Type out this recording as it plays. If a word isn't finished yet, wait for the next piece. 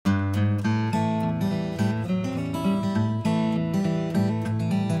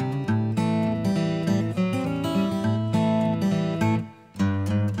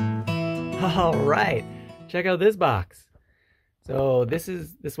All right, check out this box. So this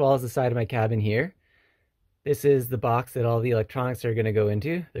wall is the side of my cabin here. This is the box that all the electronics are going to go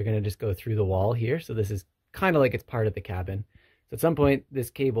into. They're going to just go through the wall here. So this is kind of like it's part of the cabin. So at some point, this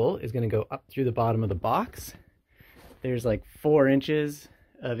cable is going to go up through the bottom of the box. There's like 4 inches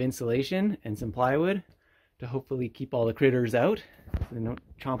of insulation and some plywood to hopefully keep all the critters out so they don't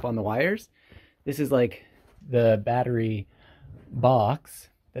chomp on the wires. This is like the battery box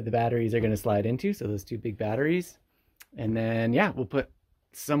that the batteries are going to slide into. So those 2 big batteries. And then, yeah, we'll put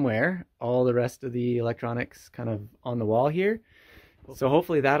somewhere all the rest of the electronics kind of on the wall here. So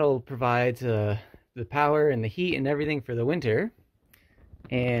hopefully that'll provide the power and the heat and everything for the winter.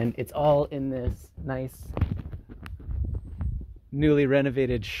 And it's all in this nice newly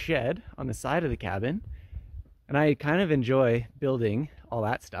renovated shed on the side of the cabin. And I kind of enjoy building all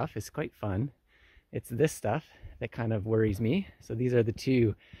that stuff. It's quite fun. It's this stuff that kind of worries me. So these are the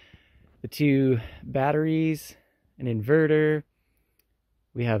two batteries, an inverter.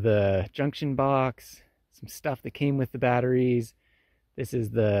 We have the junction box, some stuff that came with the batteries. This is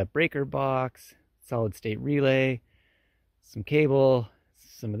the breaker box, solid state relay, some cable,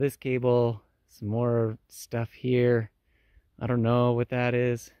 some of this cable, some more stuff here. I don't know what that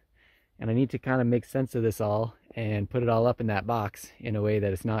is. And I need to kind of make sense of this all and put it all up in that box in a way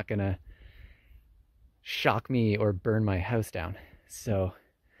that it's not gonna shock me or burn my house down. So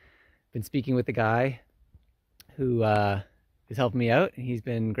I've been speaking with the guy who is helping me out. He's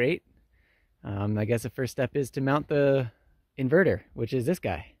been great. I guess the first step is to mount the inverter, which is this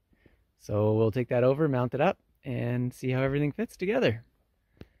guy. So we'll take that over, mount it up, and see how everything fits together.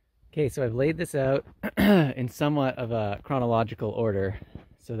 Okay, so I've laid this out in somewhat of a chronological order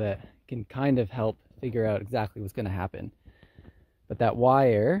so that I can kind of help figure out exactly what's going to happen. But that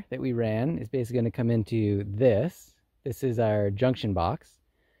wire that we ran is basically going to come into this. This is our junction box.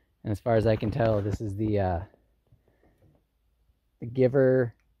 And as far as I can tell, this is the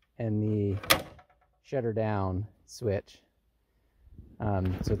giver and the shutter down switch.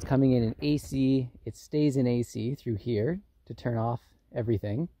 So it's coming in AC. It stays in AC through here to turn off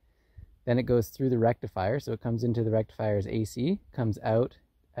everything. Then it goes through the rectifier. So it comes into the rectifier as AC, comes out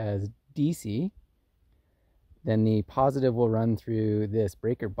as DC. Then the positive will run through this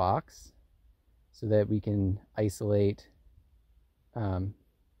breaker box so that we can isolate.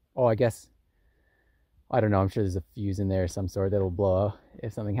 I guess, I don't know, I'm sure there's a fuse in there of some sort that'll blow out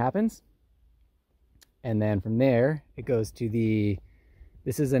if something happens. And then from there, it goes to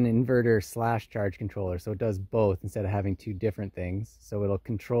this is an inverter / charge controller. So it does both instead of having 2 different things. So it'll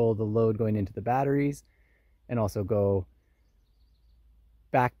control the load going into the batteries and also go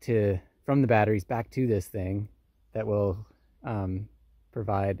back from the batteries back to this thing that will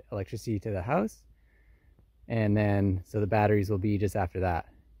provide electricity to the house. And then, so the batteries will be just after that.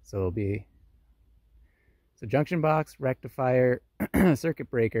 So it'll be, so junction box, rectifier, circuit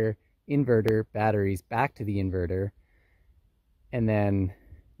breaker, inverter, batteries, back to the inverter. And then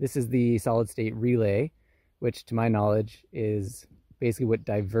this is the solid state relay, which to my knowledge is basically what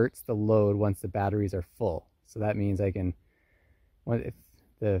diverts the load once the batteries are full. So that means I can, if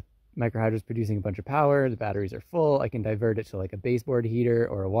the microhydro is producing a bunch of power, the batteries are full, I can divert it to like a baseboard heater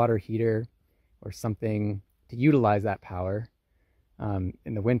or a water heater or something to utilize that power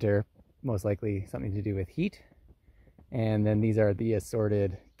in the winter, most likely something to do with heat. And then these are the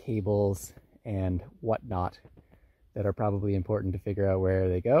assorted cables and whatnot that are probably important to figure out where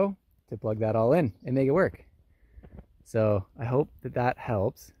they go to plug that all in and make it work. So I hope that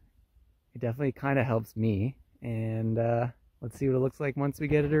helps. It definitely kind of helps me. And let's see what it looks like once we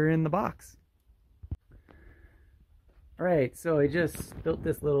get it in the box. All right, so I just built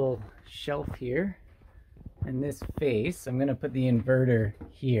this little shelf here. And this face, I'm gonna put the inverter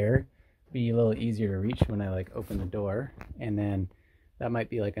here. Be a little easier to reach when I like open the door. And then that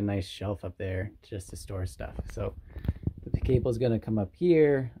might be like a nice shelf up there just to store stuff. So the cable's gonna come up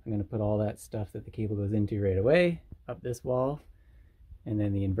here. I'm gonna put all that stuff that the cable goes into right away up this wall. And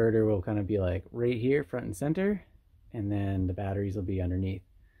then the inverter will kind of be like right here, front and center. And then the batteries will be underneath.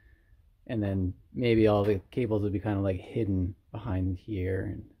 And then maybe all the cables will be kind of like hidden behind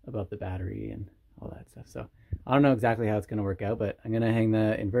here and above the battery and all that stuff. So I don't know exactly how it's going to work out, but I'm going to hang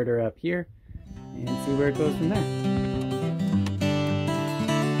the inverter up here and see where it goes from there.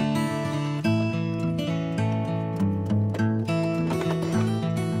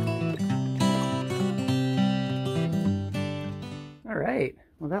 All right,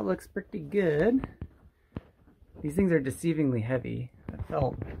 well that looks pretty good. These things are deceivingly heavy. I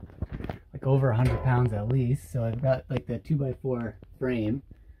felt like over 100 pounds at least. So I've got like the 2x4 frame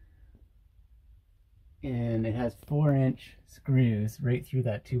and it has 4-inch screws right through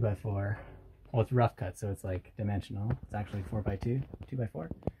that 2x4. well, it's rough cut, so it's like dimensional. It's actually 4x2, 2x4.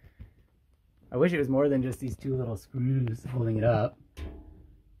 I wish it was more than just these two little screws holding it up,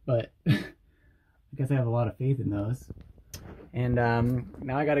 but I guess I have a lot of faith in those. And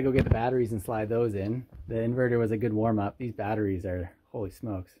now I gotta go get the batteries and slide those in. The inverter was a good warm-up. These batteries are, holy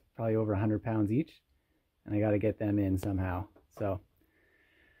smokes, probably over 100 pounds each, and I gotta get them in somehow. So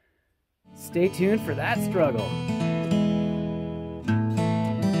stay tuned for that struggle.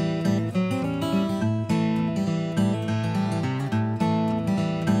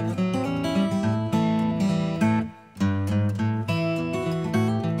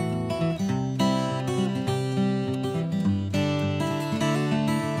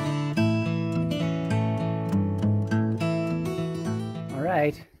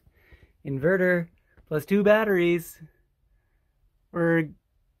 Inverter plus 2 batteries. We're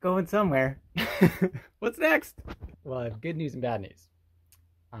going somewhere. What's next? Well, I have good news and bad news.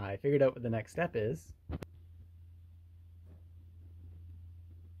 I figured out what the next step is.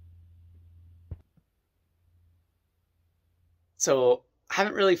 So I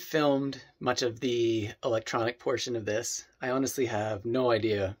haven't really filmed much of the electronic portion of this. I honestly have no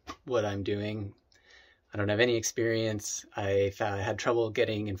idea what I'm doing. I don't have any experience. I had trouble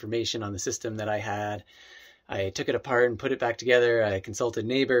getting information on the system that I had. I took it apart and put it back together. I consulted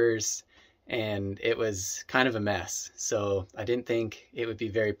neighbors, and it was kind of a mess. So I didn't think it would be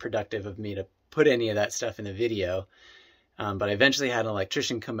very productive of me to put any of that stuff in the video. But I eventually had an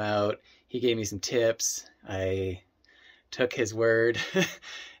electrician come out. He gave me some tips. I took his word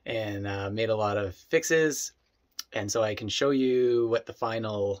and made a lot of fixes. And so I can show you what the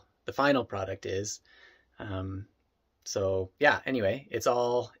final product is. So yeah, anyway, it's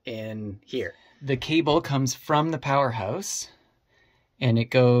all in here. The cable comes from the powerhouse and it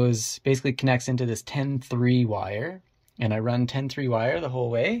goes, basically connects into this 10-3 wire, and I run 10-3 wire the whole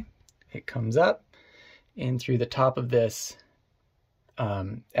way. It comes up in through the top of this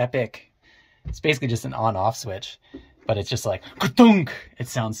Epic. It's basically just an on-off switch, but it's just like ka-thunk. It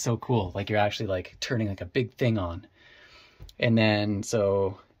sounds so cool, like you're actually like turning like a big thing on. And then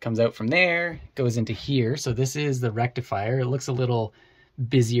so comes out from there, goes into here. So this is the rectifier. It looks a little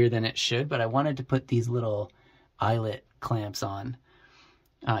busier than it should, but I wanted to put these little eyelet clamps on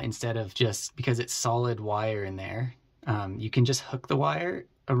instead of just, because it's solid wire in there. You can just hook the wire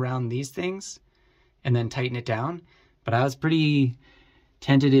around these things and then tighten it down. But I was pretty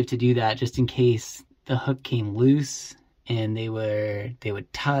tentative to do that just in case the hook came loose and they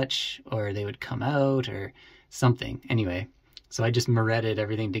would touch or they would come out or something. Anyway, so I just moretted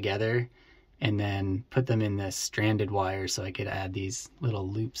everything together and then put them in this stranded wire so I could add these little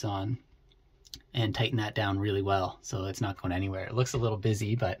loops on and tighten that down really well so it's not going anywhere. It looks a little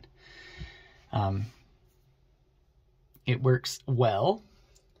busy, but it works well.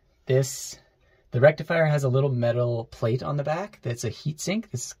 The rectifier has a little metal plate on the back that's a heat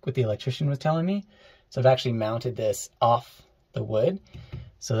sink. This is what the electrician was telling me. So I've actually mounted this off the wood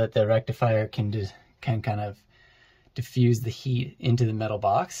so that the rectifier can kind of diffuse the heat into the metal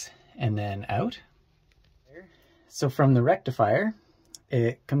box and then out. So from the rectifier,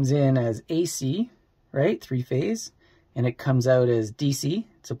 it comes in as AC, right? 3-phase, and it comes out as DC,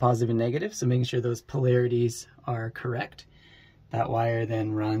 so positive and negative. So making sure those polarities are correct. That wire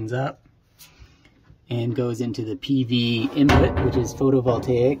then runs up and goes into the PV input, which is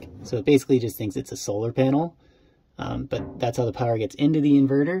photovoltaic. So it basically just thinks it's a solar panel, but that's how the power gets into the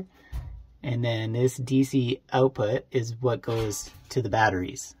inverter. And then this DC output is what goes to the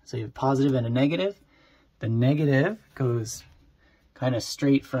batteries. So you have a positive and a negative. The negative goes kind of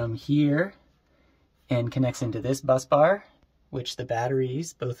straight from here and connects into this bus bar, which the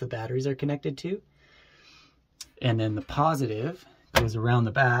batteries, both the batteries are connected to. And then the positive goes around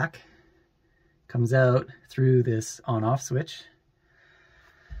the back, comes out through this on-off switch.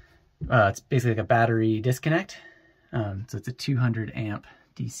 It's basically like a battery disconnect. So it's a 200 amp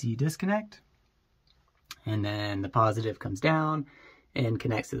DC disconnect. And then the positive comes down and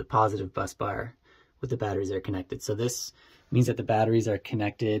connects to the positive bus bar with the batteries that are connected. So this means that the batteries are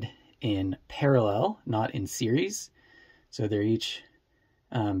connected in parallel, not in series. So they're each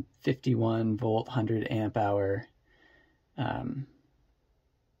 51 volt, 100 amp hour,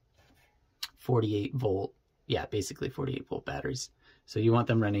 48 volt, yeah, basically 48 volt batteries. So you want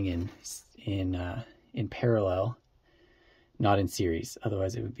them running in parallel, not in series.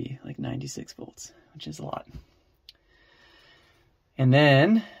 Otherwise it would be like 96 volts, which is a lot. And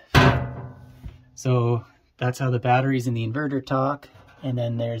then, so that's how the batteries in the inverter talk. And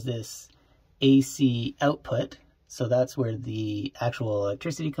then there's this AC output. So that's where the actual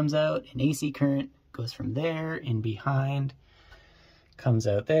electricity comes out, and AC current goes from there in behind, comes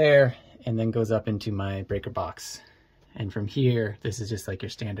out there, and then goes up into my breaker box. And from here, this is just like your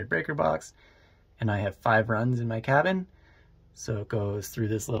standard breaker box. And I have 5 runs in my cabin. So it goes through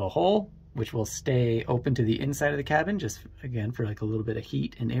this little hole, which will stay open to the inside of the cabin, just again for like a little bit of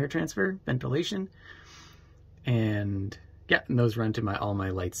heat and air transfer, ventilation. And yeah, and those run to all my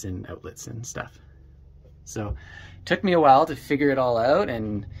lights and outlets and stuff. So it took me a while to figure it all out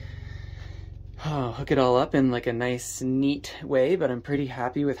and hook it all up in like a nice, neat way, but I'm pretty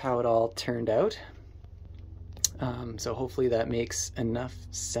happy with how it all turned out. So hopefully that makes enough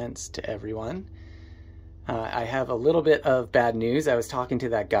sense to everyone. I have a little bit of bad news. I was talking to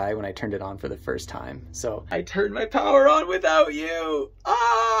that guy when I turned it on for the first time. So I turned my power on without you.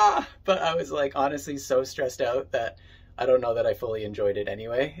 But I was like honestly so stressed out that I don't know that I fully enjoyed it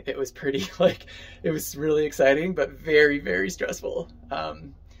anyway. It was pretty it was really exciting, but very, very stressful.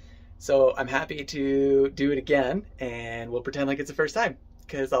 So I'm happy to do it again, and we'll pretend like it's the first time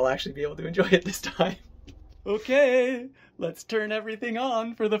because I'll actually be able to enjoy it this time. Okay, let's turn everything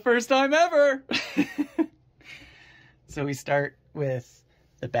on for the first time ever. So we start with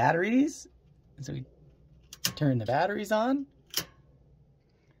the batteries. So we turn the batteries on.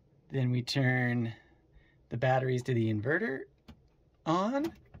 Then we turn the batteries to the inverter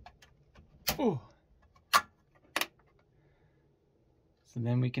on. Ooh. So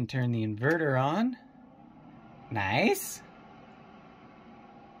then we can turn the inverter on. Nice.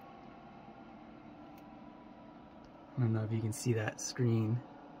 I don't know if you can see that screen.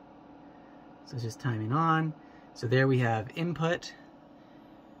 So it's just timing on. So there we have input.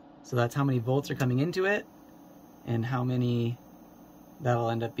 So that's how many volts are coming into it and how many that'll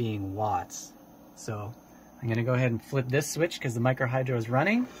end up being watts. So I'm gonna go ahead and flip this switch because the micro hydro is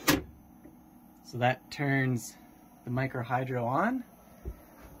running. So that turns the micro hydro on,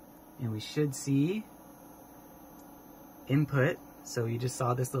 and we should see input. So you just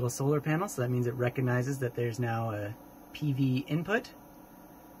saw this little solar panel, so that means it recognizes that there's now a PV input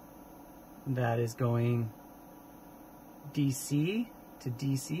that is going DC to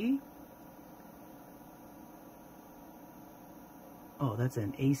DC. Oh, that's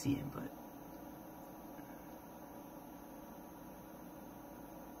an AC input.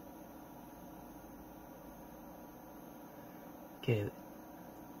 Okay.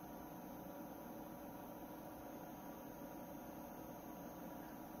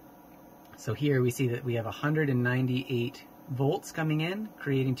 So here we see that we have 198 volts coming in,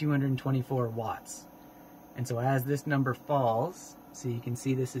 creating 224 watts. And so as this number falls, so you can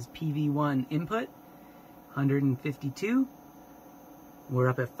see this is PV1 input, 152. We're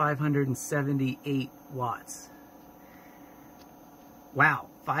up at 578 watts. Wow,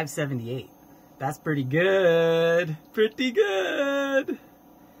 578. That's pretty good. Pretty good.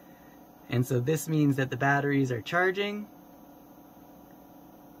 And so this means that the batteries are charging.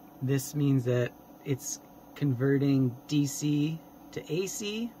 This means that it's converting DC to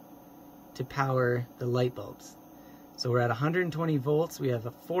AC to power the light bulbs. So we're at 120 volts. We have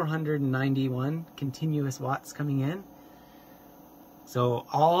a 491 continuous watts coming in. So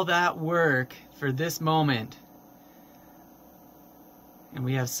all that work for this moment, and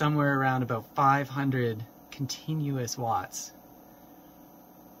we have somewhere around about 500 continuous watts,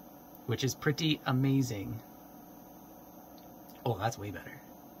 which is pretty amazing. Oh, that's way better.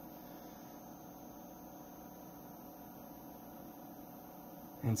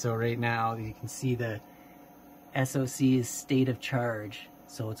 And so right now you can see the SOC's state of charge.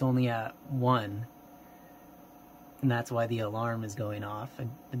 So it's only at 1. And that's why the alarm is going off.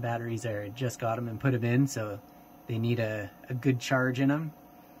 And the batteries are just got them and put them in, so they need a good charge in them.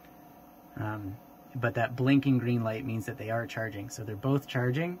 But that blinking green light means that they are charging. So they're both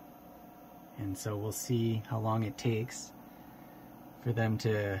charging. And so we'll see how long it takes for them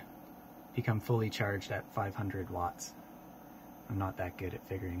to become fully charged at 500 watts. I'm not that good at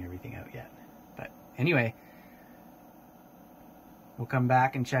figuring everything out yet. But anyway, we'll come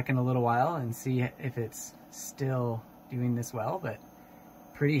back and check in a little while and see if it's still doing this well, but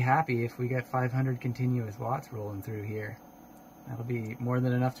pretty happy if we get 500 continuous watts rolling through here. That'll be more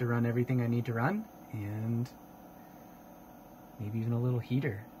than enough to run everything I need to run, and maybe even a little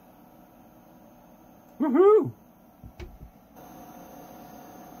heater. Woohoo!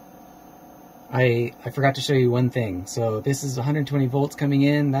 I forgot to show you one thing. So this is 120 volts coming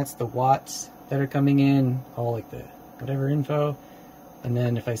in. That's the watts that are coming in, all like the whatever info. And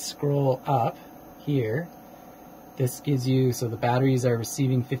then if I scroll up here, this gives you, so the batteries are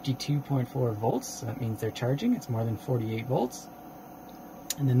receiving 52.4 volts. So that means they're charging. It's more than 48 volts.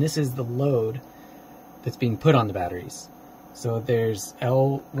 And then this is the load that's being put on the batteries. So there's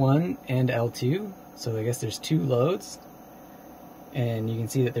L1 and L2. So I guess there's 2 loads. and you can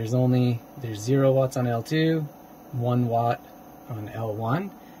see that there's 0 watts on L2, 1 watt on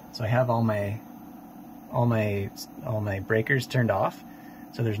L1. So I have all my breakers turned off,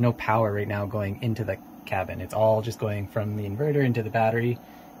 so there's no power right now going into the cabin. It's all just going from the inverter into the battery,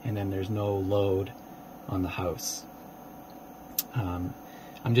 and then there's no load on the house.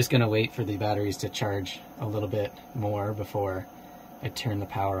 I'm just going to wait for the batteries to charge a little bit more before I turn the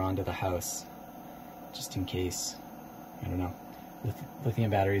power onto the house, just in case. I don't know.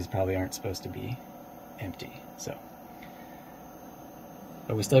 Lithium batteries probably aren't supposed to be empty, so.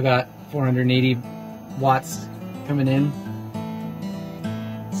 But we still got 480 watts coming in.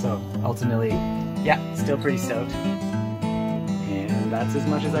 So ultimately, yeah, still pretty stoked. And that's as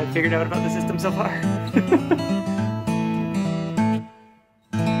much as I've figured out about the system so far.